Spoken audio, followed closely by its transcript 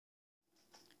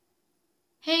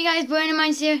Hey guys, Brandon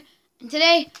Mines here, and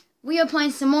today we are playing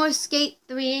some more Skate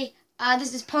 3.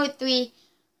 This is part 3.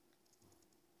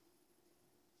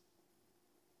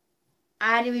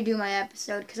 I had to redo my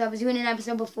episode because I was doing an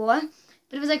episode before,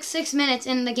 but it was like 6 minutes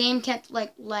and the game kept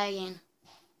like lagging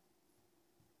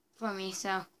for me,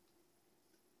 so.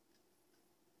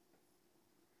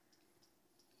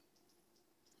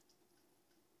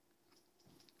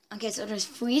 Okay, so there's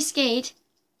free skate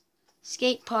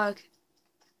park.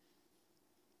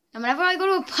 And whenever I go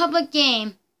to a public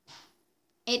game,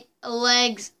 it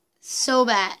lags so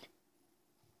bad.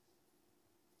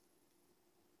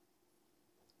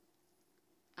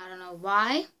 I don't know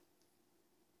why,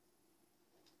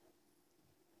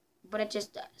 but it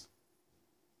just does.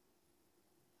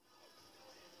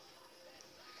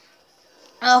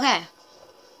 Okay.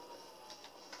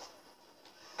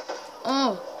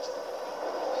 Oh.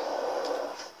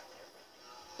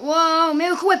 Whoa,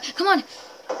 Miracle Whip, come on.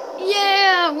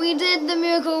 Yeah, we did the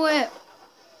Miracle Whip.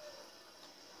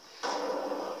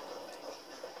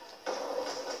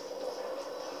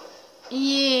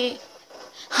 Yeah.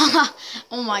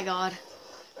 Oh my god.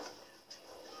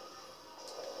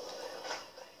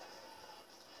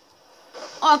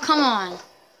 Oh, come on.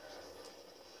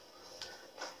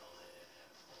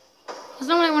 That's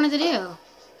not what I wanted to do. You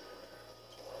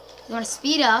want to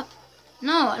speed up?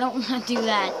 No, I don't want to do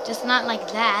that. Just not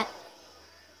like that.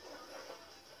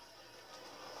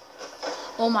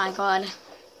 Oh my god.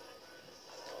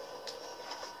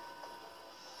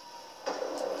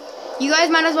 You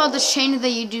guys might as well just change the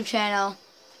YouTube channel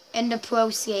into Pro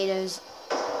Skaters.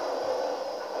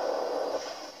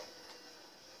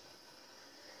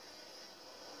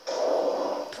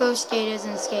 Pro Skaters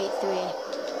and Skate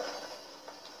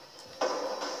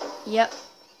 3. Yep.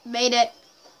 Made it.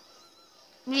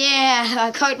 Yeah,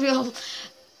 a cartwheel.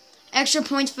 Extra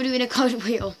points for doing a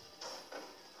cartwheel.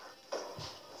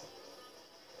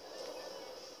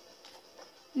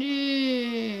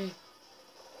 Mm.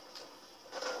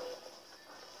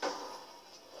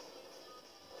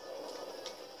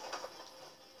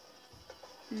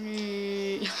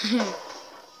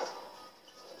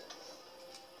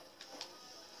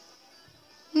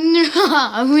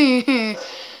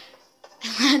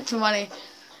 That's funny.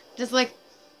 Just like.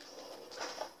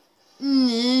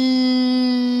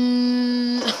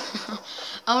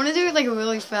 I want to do it like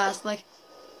really fast. Like.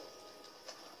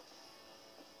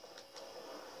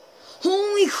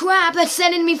 Holy crap, that's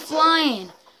sending me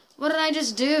flying. What did I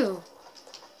just do?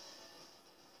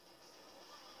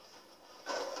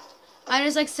 I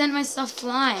just like sent myself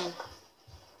flying.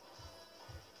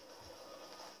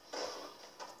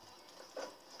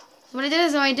 So what I did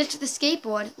is I ditched the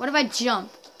skateboard. What if I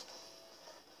jump?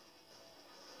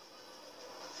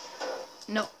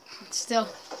 Nope. Still.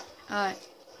 Alright.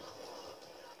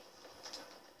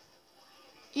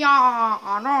 Yeah,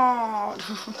 no.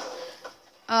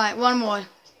 Alright, one more.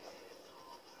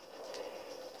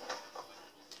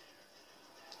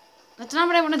 That's not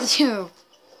what I wanted to do.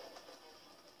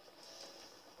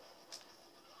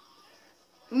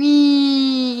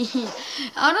 Me.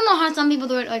 I don't know how some people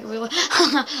do it like really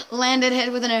landed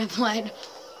head with an airplane.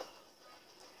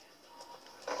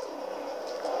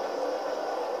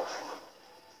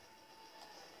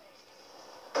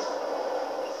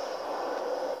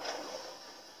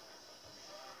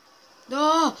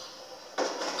 Oh.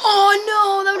 Oh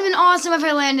no, that would have been awesome if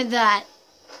I landed that.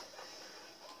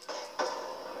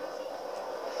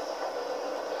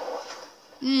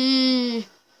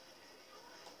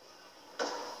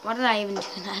 Why did I even do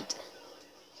that?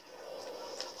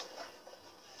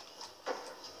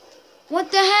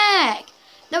 What the heck?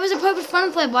 That was a perfect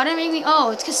front flip. Why did it make me?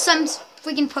 Oh, it's because some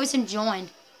freaking person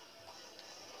joined.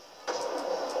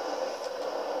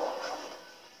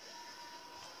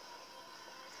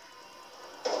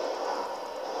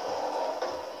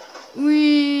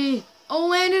 Wee! Oh,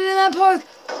 landed in that park.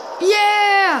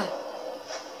 Yeah!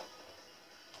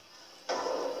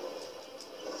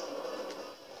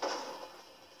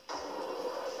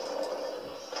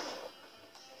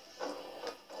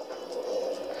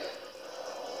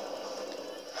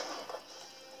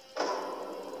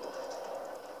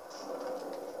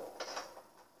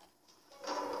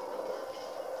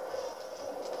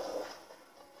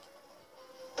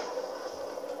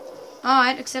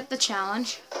 Alright, accept the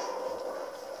challenge.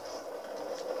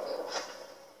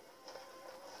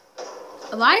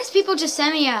 Why does people just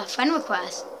send me a friend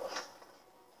request?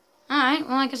 Alright,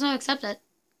 well I guess I'll accept it.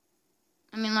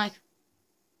 I mean like...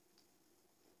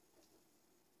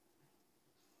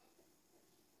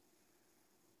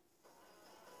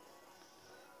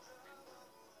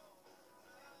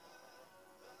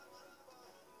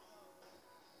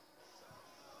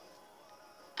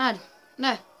 Add.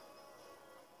 No.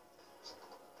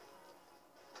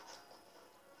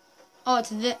 Oh, it's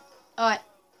this. Alright.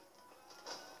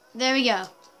 There we go.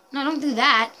 No, don't do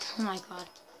that. Oh my god.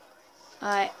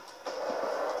 Alright.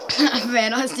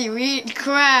 Vanoss, you eat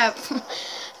crap.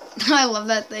 I love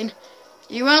that thing.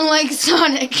 You run like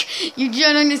Sonic. You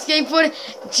jump on the skateboard,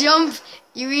 jump,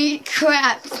 you eat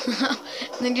crap. And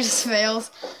then it just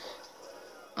fails.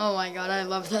 Oh my god, I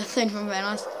love that thing from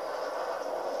Vanoss.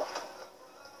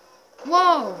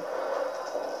 Whoa!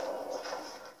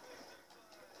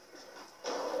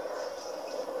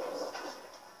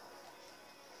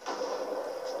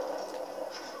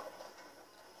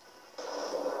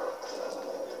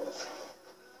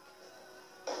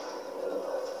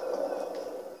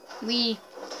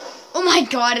 Oh my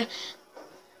god!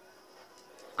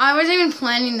 I wasn't even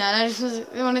planning that. I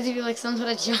wanted to do like some sort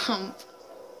of jump.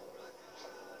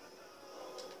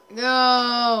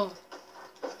 Go!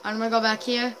 I'm gonna go back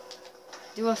here.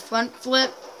 Do a front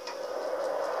flip.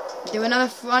 Do another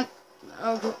front.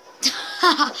 Oh,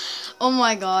 oh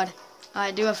my god.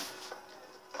 Alright, do a.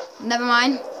 Never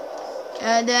mind.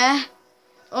 There.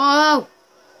 Oh!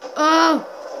 Oh!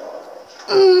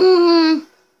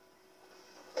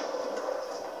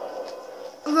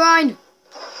 Grind!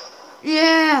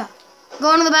 Yeah!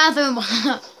 Go into the bathroom!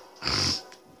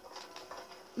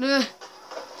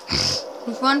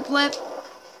 Front flip.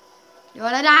 You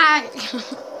wanna die?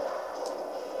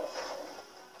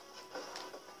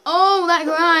 Oh, that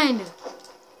grind!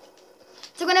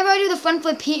 So whenever I do the front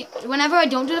flip here, whenever I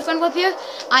don't do the front flip here,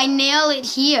 I nail it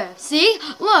here. See?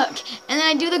 Look! And then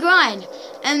I do the grind.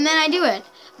 And then I do it.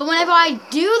 But whenever I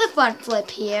do the front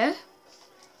flip here,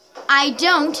 I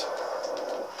don't.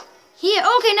 Here.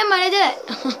 Okay, never mind, I did it.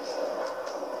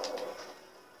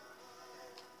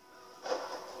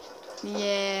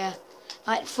 Yeah.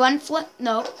 Alright, front flip.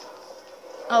 No.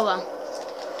 Oh well.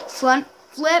 Front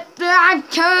flip. I'm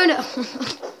turned.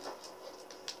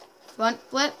 Front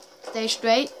flip. Stay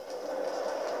straight.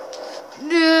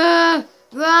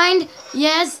 Grind.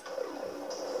 Yes.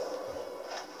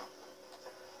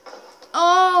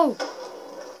 Oh.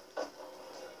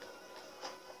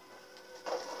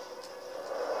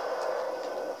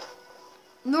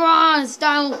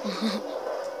 Style.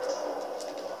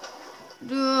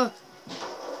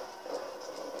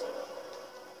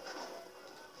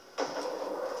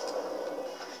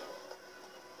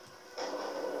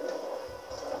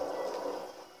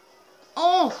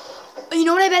 Oh, you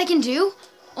know what I bet I can do?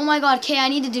 Oh my god, okay, I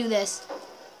need to do this.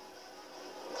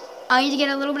 I need to get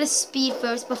a little bit of speed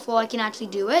first before I can actually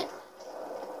do it.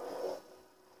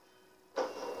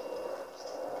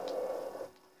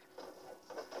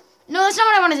 No, that's not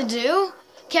what I wanted to do.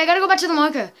 Okay, I gotta go back to the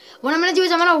marker. What I'm gonna do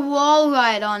is I'm gonna wall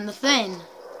ride on the thing.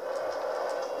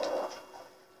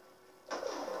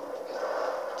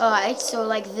 Alright, so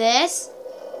like this.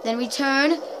 Then we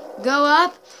turn, go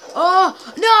up. Oh,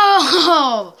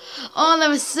 no! Oh, that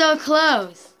was so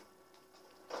close.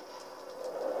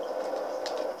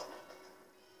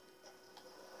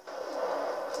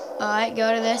 Alright,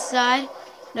 go to this side.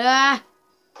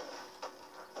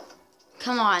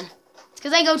 Come on. It's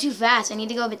because I go too fast. I need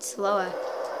to go a bit slower.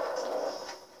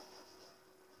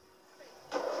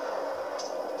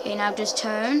 Okay, now just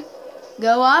turn.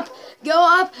 Go up. Go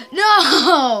up.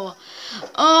 No!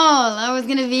 Oh, that was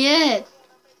going to be it.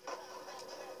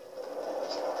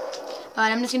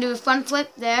 Alright, I'm just going to do a front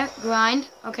flip there. Grind.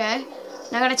 Okay.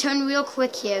 Now I got to turn real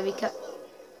quick here because...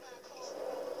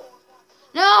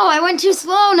 No, I went too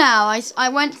slow now. I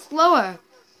went slower.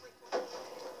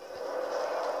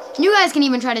 You guys can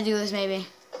even try to do this maybe.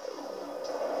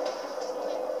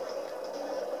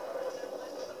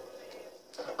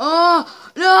 Oh,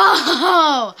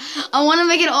 no! I want to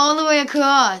make it all the way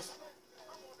across.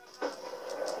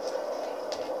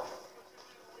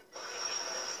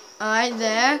 Alright,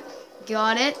 there.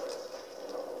 Got it.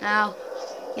 Now,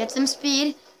 get some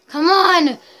speed. Come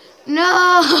on!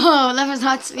 No! That was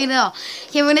not speed at all.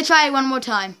 Okay, we're going to try it one more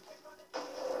time.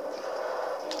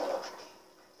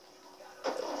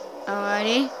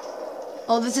 Alrighty.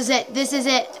 Oh, this is it. This is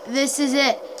it. This is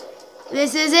it.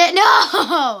 This is it.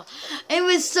 No! It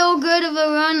was so good of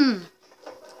a run.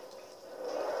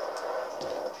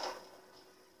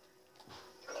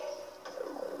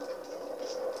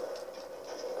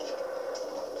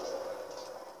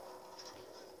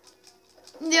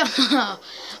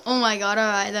 Oh my god,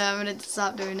 alright, then I'm gonna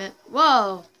stop doing it.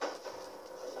 Whoa!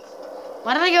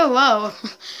 Why did I go whoa?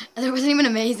 That wasn't even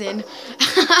amazing.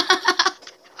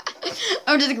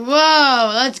 I'm just like,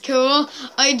 whoa, that's cool.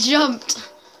 I jumped.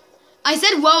 I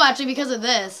said whoa actually because of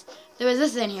this. There was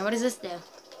this in here. What does this do?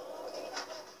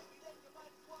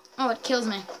 Oh, it kills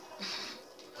me.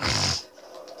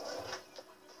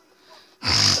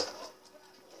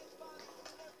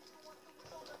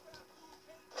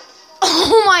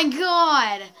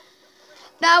 bad.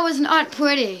 That was not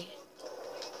pretty.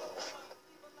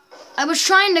 I was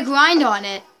trying to grind on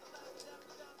it.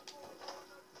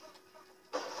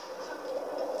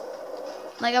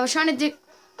 Like, I was trying to do...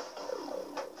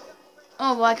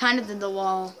 Oh, well, I kind of did the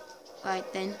wall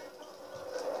right then.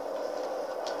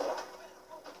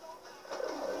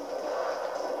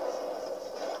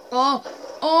 Oh,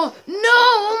 no!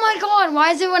 Oh my god,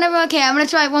 why is it whenever... Okay, I'm gonna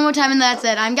try it one more time and that's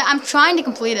it. I'm trying to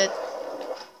complete it.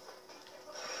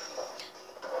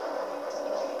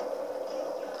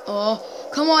 Oh,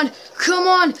 come on, come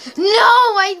on! No,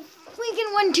 I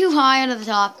freaking went too high out of the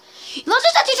top. Let's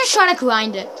just actually just try to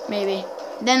grind it, maybe.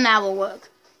 Then that will work.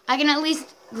 I can at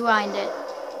least grind it.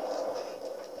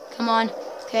 Come on.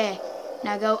 Okay,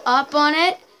 now go up on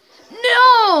it.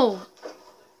 No!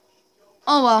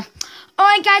 Oh well.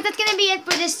 Alright guys, that's gonna be it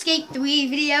for this Skate 3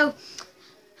 video.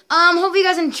 Hope you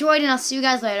guys enjoyed and I'll see you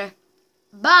guys later.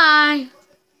 Bye!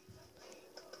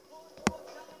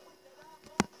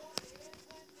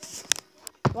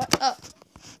 What up?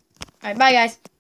 Alright, bye guys.